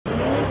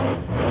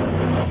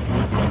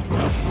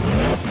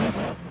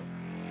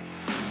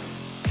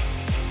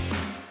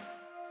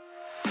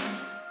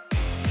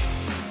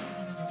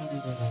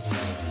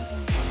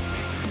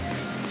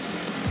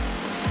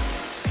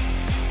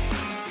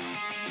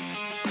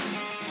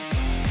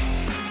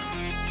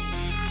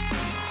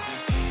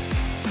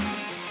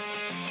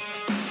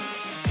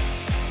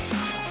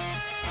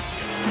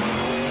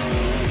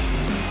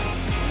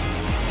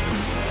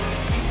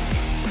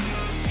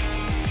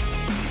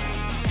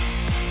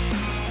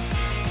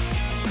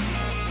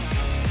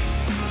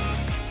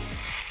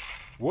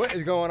What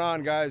is going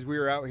on, guys? We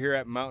are out here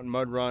at Mountain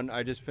Mud Run.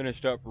 I just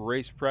finished up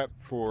race prep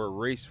for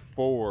race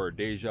 4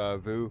 Déjà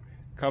Vu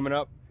coming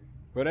up.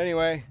 But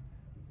anyway,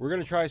 we're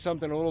going to try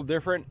something a little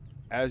different.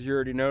 As you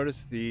already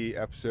noticed, the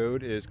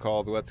episode is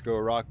called Let's Go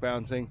Rock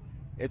Bouncing.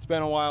 It's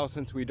been a while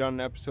since we've done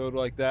an episode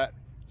like that.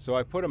 So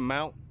I put a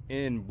mount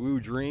in Blue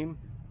Dream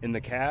in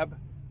the cab.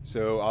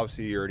 So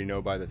obviously you already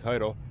know by the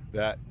title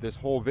that this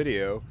whole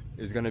video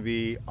is going to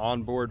be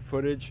onboard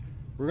footage.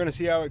 We're going to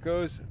see how it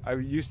goes. I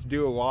used to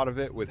do a lot of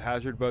it with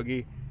Hazard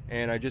Buggy,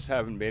 and I just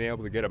haven't been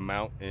able to get a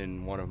mount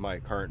in one of my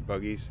current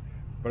buggies.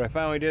 But I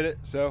finally did it,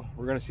 so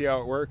we're going to see how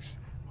it works.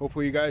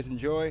 Hopefully you guys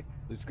enjoy.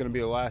 This is going to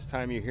be the last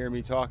time you hear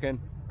me talking.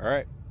 All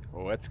right,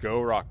 well, let's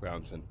go rock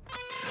bouncing.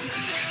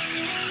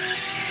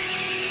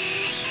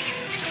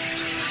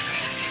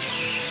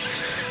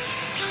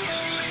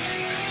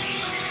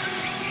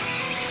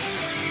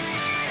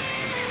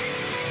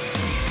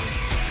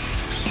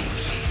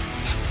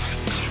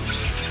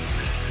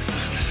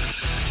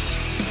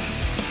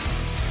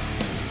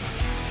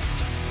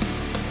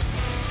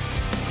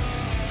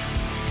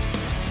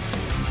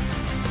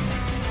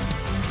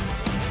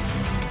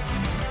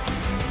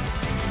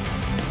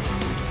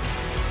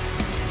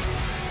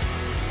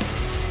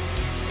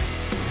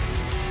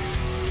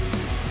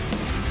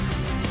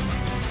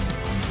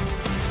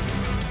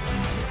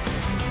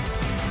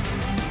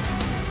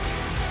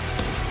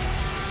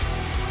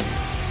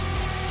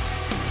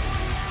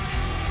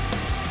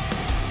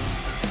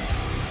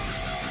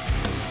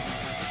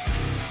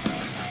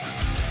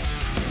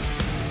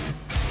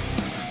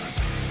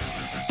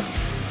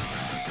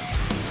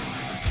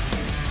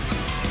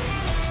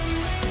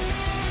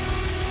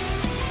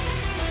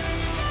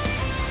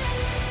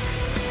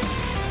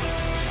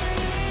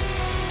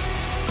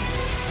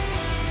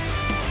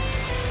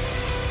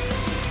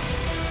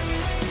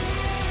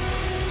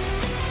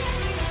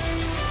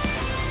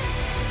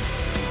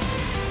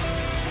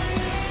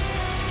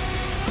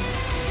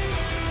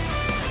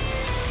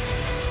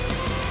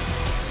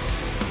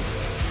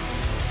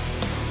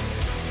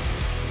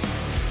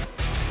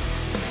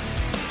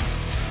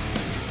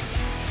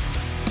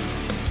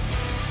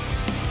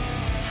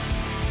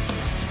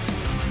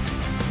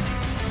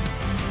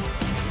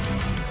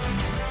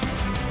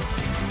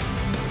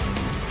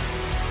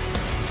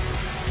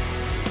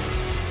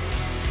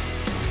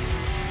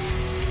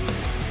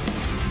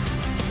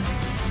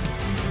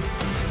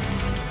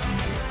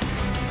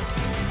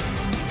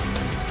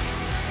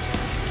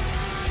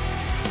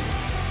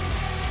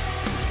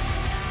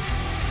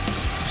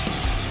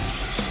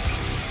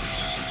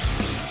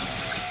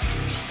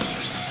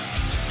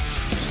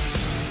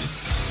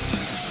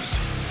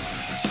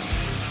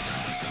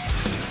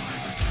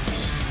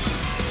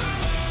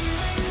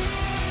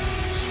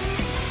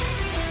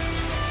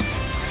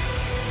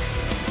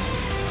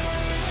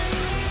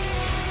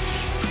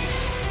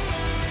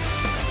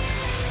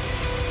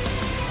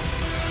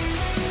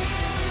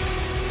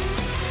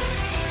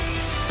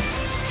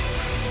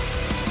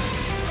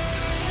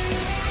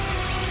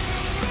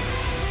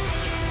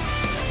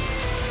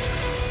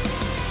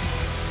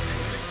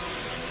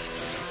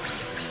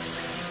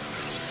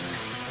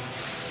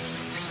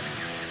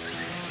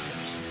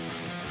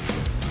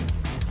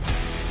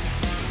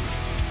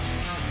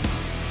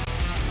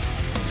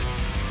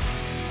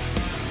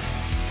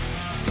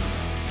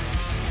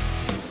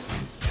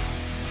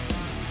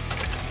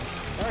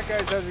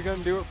 Guys, that's going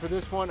to do it for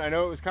this one. I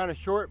know it was kind of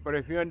short, but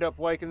if you end up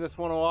liking this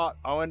one a lot,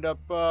 I'll end up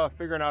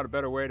figuring out a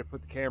better way to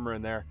put the camera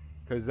in there,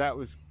 because that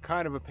was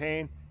kind of a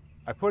pain.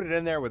 I put it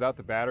in there without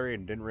the battery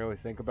and didn't really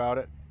think about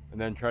it, and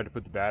then tried to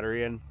put the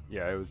battery in.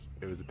 Yeah, it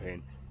was a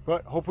pain.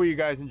 But hopefully you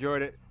guys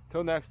enjoyed it.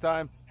 Till next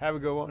time, have a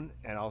good one,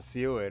 and I'll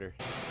see you later.